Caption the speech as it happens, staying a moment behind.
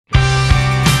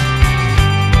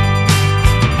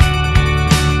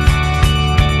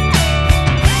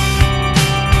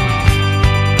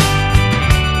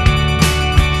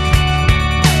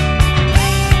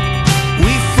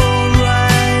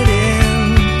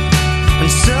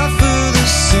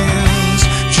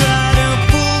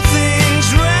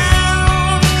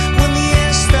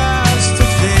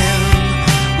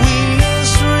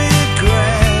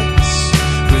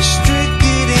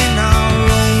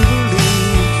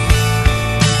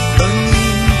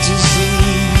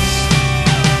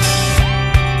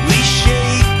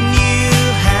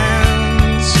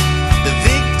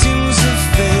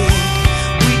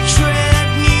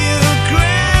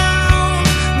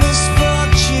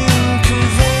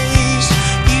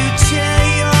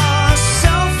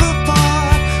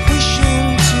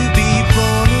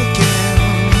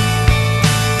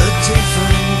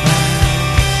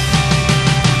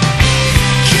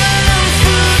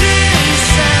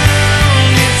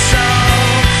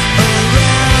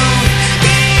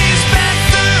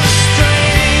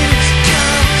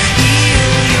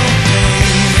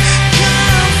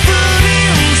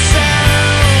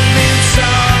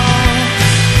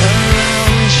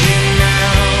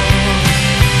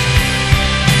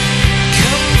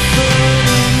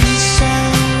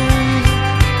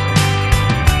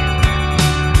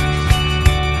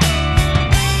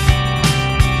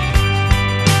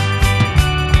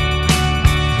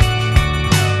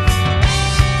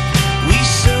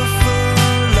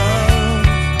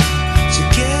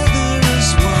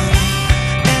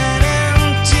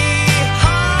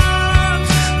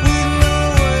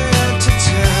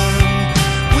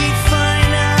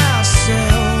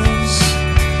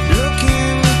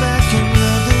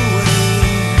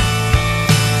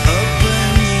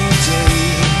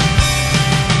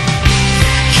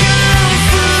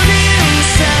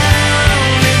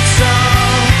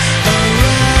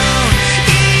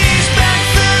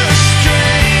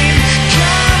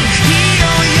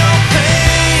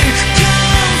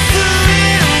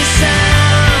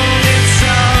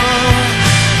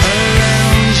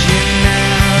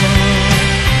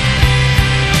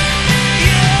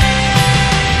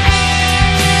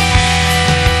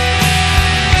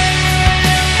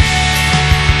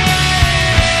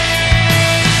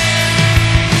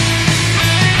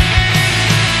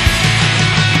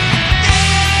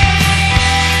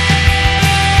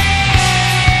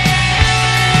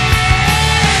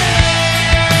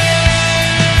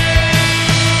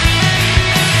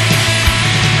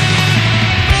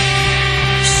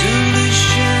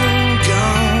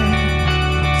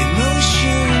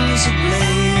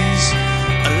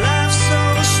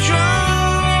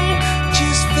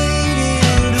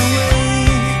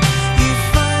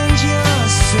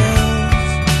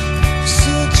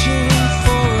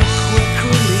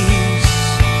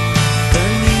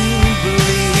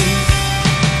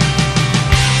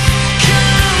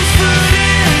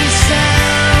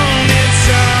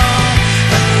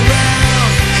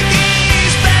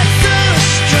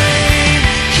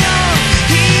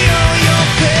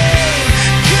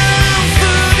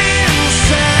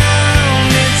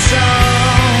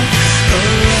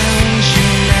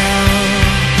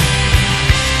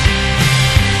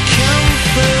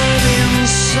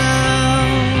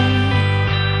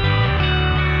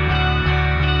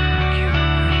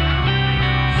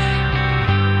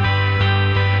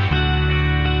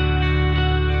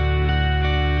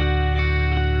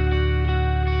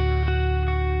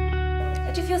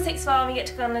form you get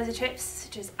to go on loads of trips,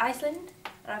 such as Iceland,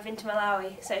 and I've been to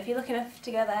Malawi, so if you're lucky enough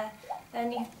to go there,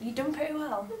 then you've done pretty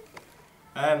well.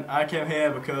 I came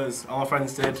here because all my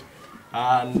friends did,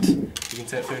 and you can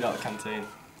take food out of the canteen.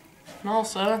 And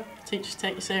also, teachers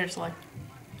take you seriously.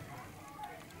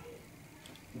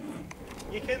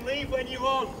 You can leave when you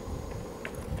want.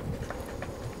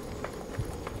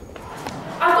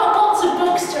 I've got lots of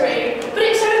books to read, but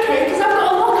it's okay because I've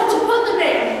got a locker to put them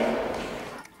in.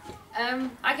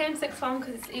 I came to sixth form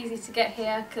because it's easy to get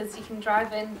here because you can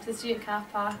drive in to the student car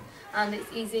park, and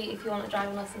it's easy if you want a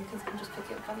driving lesson because you can just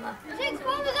pick it up from there. Sixth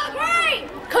formers are great!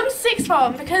 Come to sixth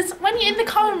form because when you're in the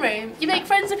common room, you make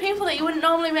friends with people that you wouldn't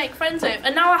normally make friends with,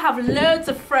 and now I have loads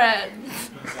of friends.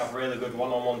 We have really good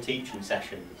one-on-one teaching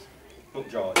sessions. Look,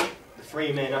 George, the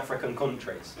 3 main African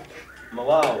countries,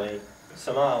 Malawi,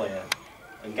 Somalia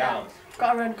and Ghana. We've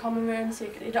got our own common room, so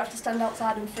you don't have to stand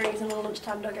outside and freeze, and at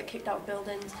lunchtime don't get kicked out of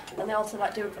buildings. And they also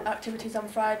do activities on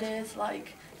Fridays,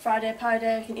 like Friday Pie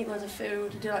Day. You can eat loads of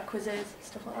food, do like quizzes,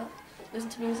 stuff like that. Listen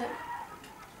to music.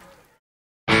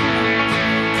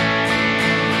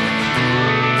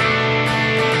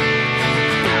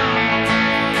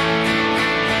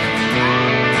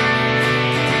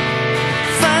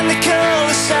 Find the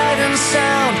colour, sight and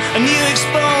sound. A new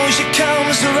exposure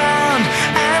comes around.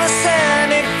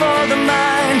 Anesthetic for the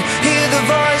mind. Hear the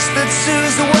voice that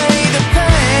soothes away the pain.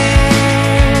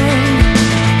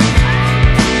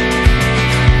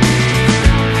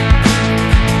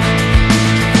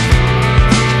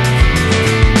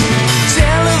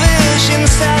 Television,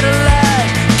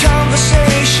 satellite,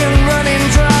 conversation running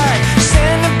dry.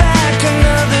 Sending back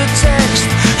another text,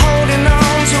 holding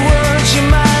on to words you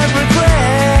might regret.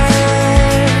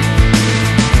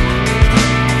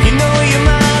 You know you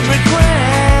might regret.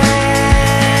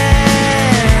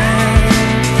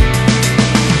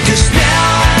 'Cause now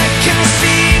I can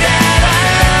see that I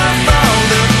love all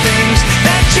the things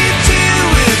that you do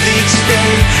with each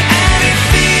day, and it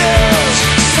feels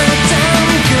so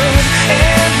damn good.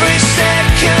 Every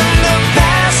second that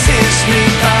passes me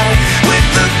by, with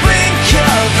the blink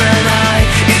of an eye,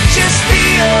 it just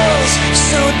feels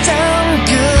so damn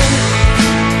good.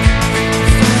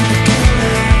 Find the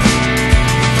color.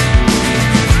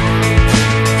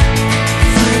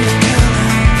 Find the color.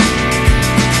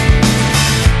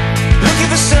 Looking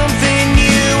for something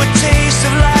new, a taste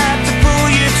of life to pull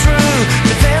you through.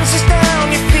 Defenses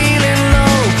down, you're feeling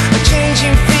low. A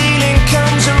changing feeling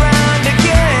comes around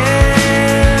again.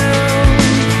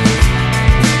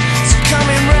 It's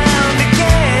coming round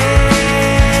again.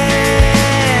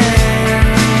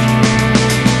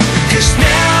 'Cause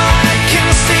now I can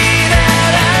see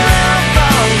that I love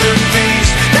all the things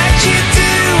that you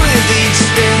do with each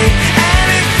day, and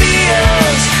it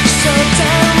feels so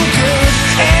damn good.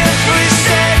 Every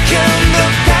second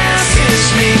that passes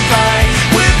me by,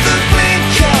 with the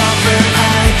blink of an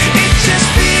eye, it just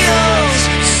feels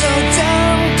so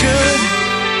damn good.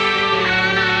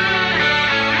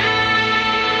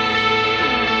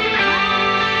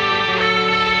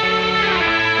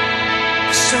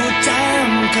 So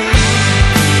damn good.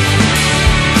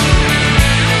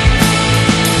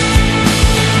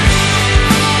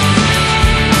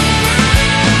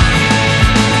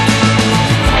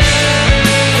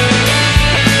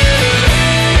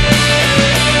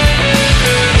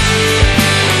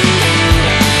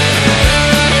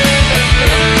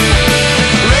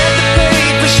 Read the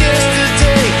papers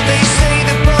yesterday. They say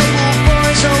the bubble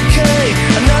boy's okay.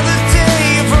 Another day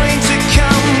of rain to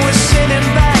come. We're sitting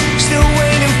back, still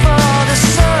waiting for the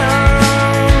sun.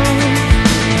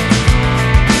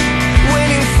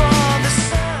 Waiting for the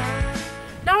sun.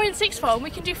 Now we're in sixth form, we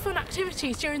can do fun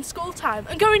activities during school time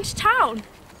and go into town.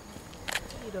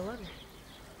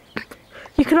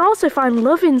 You can also find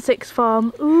love in sixth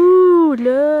form. Ooh,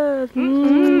 love.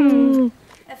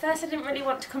 At first I didn't really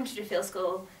want to come to Driffield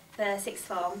School for sixth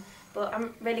form, but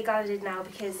I'm really glad I did now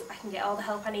because I can get all the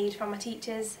help I need from my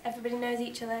teachers, everybody knows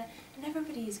each other, and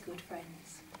everybody is good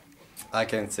friends. I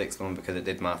came to sixth form because it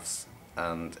did maths,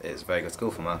 and it's a very good school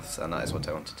for maths, and that is what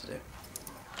I wanted to do.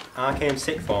 I came to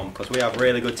sixth form because we have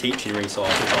really good teaching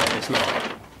resources like this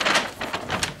now.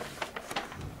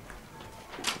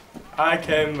 I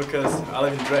came because I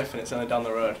live in Driffield and it's only down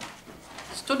the road.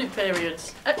 Study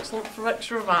periods, excellent for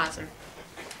extra revising.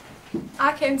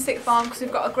 I came to sixth form because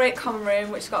we've got a great common room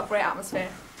which has got a great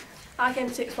atmosphere. I came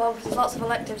to sixth form because there's lots of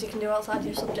electives you can do outside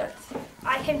your subjects.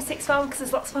 I came to sixth form because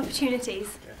there's lots of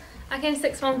opportunities. I came to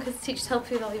sixth form because teachers help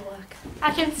you with all your work.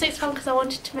 I came to sixth form because I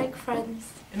wanted to make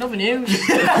friends. In other news,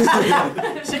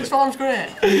 sixth form's great.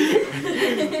 Every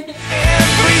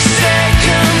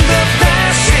second that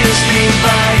passes me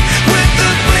by,